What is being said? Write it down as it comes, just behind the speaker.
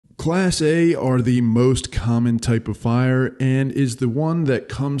Class A are the most common type of fire and is the one that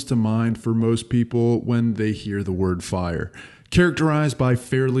comes to mind for most people when they hear the word fire. Characterized by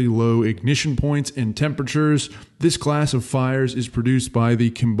fairly low ignition points and temperatures, this class of fires is produced by the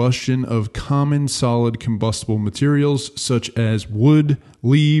combustion of common solid combustible materials such as wood,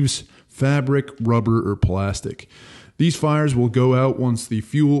 leaves, fabric, rubber, or plastic. These fires will go out once the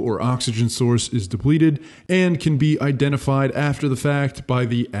fuel or oxygen source is depleted and can be identified after the fact by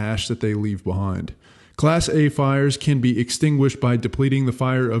the ash that they leave behind. Class A fires can be extinguished by depleting the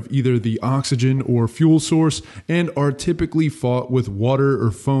fire of either the oxygen or fuel source and are typically fought with water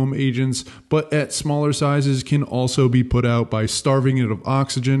or foam agents, but at smaller sizes can also be put out by starving it of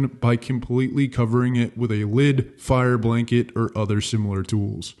oxygen by completely covering it with a lid, fire blanket, or other similar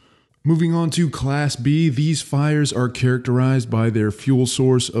tools. Moving on to Class B, these fires are characterized by their fuel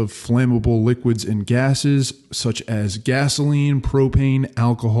source of flammable liquids and gases such as gasoline, propane,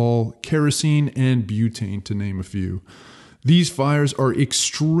 alcohol, kerosene, and butane, to name a few. These fires are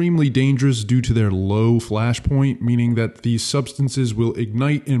extremely dangerous due to their low flash point, meaning that these substances will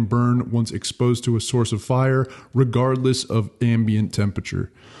ignite and burn once exposed to a source of fire, regardless of ambient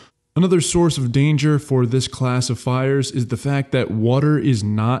temperature. Another source of danger for this class of fires is the fact that water is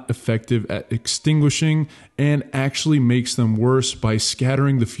not effective at extinguishing and actually makes them worse by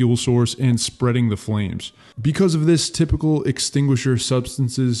scattering the fuel source and spreading the flames. Because of this, typical extinguisher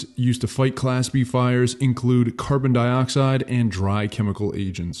substances used to fight Class B fires include carbon dioxide and dry chemical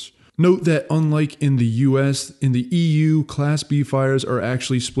agents. Note that unlike in the US, in the EU, Class B fires are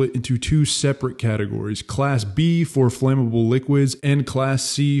actually split into two separate categories, Class B for flammable liquids and Class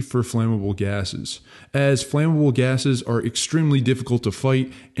C for flammable gases. As flammable gases are extremely difficult to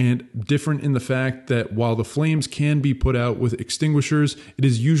fight and different in the fact that while the flames can be put out with extinguishers, it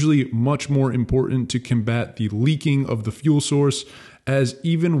is usually much more important to combat the leaking of the fuel source, as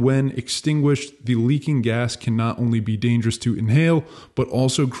even when extinguished, the leaking gas can not only be dangerous to inhale, but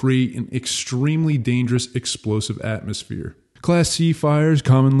also create an extremely dangerous explosive atmosphere. Class C fires,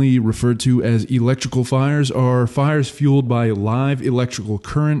 commonly referred to as electrical fires, are fires fueled by live electrical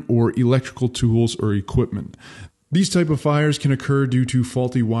current or electrical tools or equipment. These type of fires can occur due to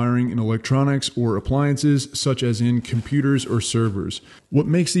faulty wiring in electronics or appliances, such as in computers or servers. What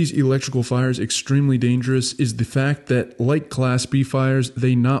makes these electrical fires extremely dangerous is the fact that, like Class B fires,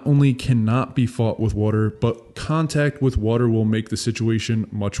 they not only cannot be fought with water, but contact with water will make the situation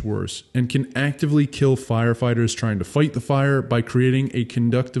much worse, and can actively kill firefighters trying to fight the fire by creating a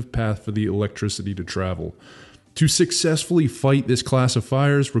conductive path for the electricity to travel. To successfully fight this class of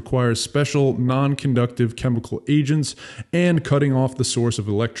fires requires special non-conductive chemical agents and cutting off the source of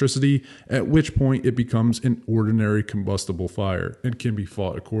electricity, at which point it becomes an ordinary combustible fire and can be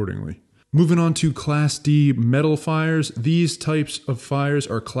fought accordingly. Moving on to Class D metal fires, these types of fires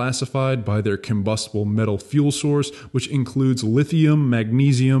are classified by their combustible metal fuel source, which includes lithium,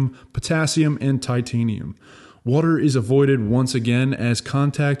 magnesium, potassium, and titanium. Water is avoided once again, as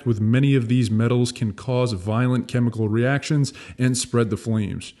contact with many of these metals can cause violent chemical reactions and spread the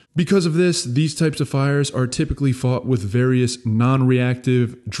flames. Because of this, these types of fires are typically fought with various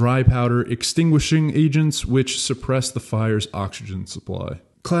non-reactive dry powder extinguishing agents which suppress the fire's oxygen supply.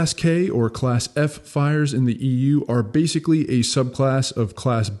 Class K or Class F fires in the EU are basically a subclass of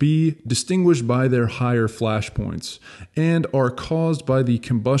Class B, distinguished by their higher flash points, and are caused by the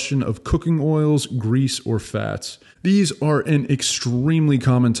combustion of cooking oils, grease, or fats. These are an extremely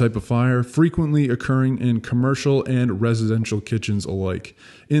common type of fire, frequently occurring in commercial and residential kitchens alike.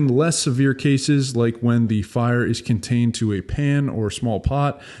 In less severe cases, like when the fire is contained to a pan or small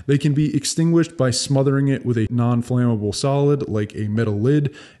pot, they can be extinguished by smothering it with a non-flammable solid, like a metal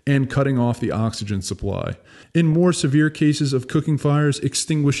lid, and cutting off the oxygen supply. In more severe cases of cooking fires,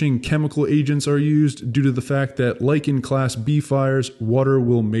 extinguishing chemical agents are used due to the fact that, like in Class B fires, water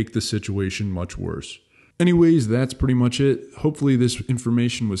will make the situation much worse. Anyways, that's pretty much it. Hopefully this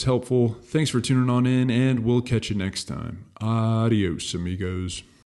information was helpful. Thanks for tuning on in, and we'll catch you next time. Adios, amigos.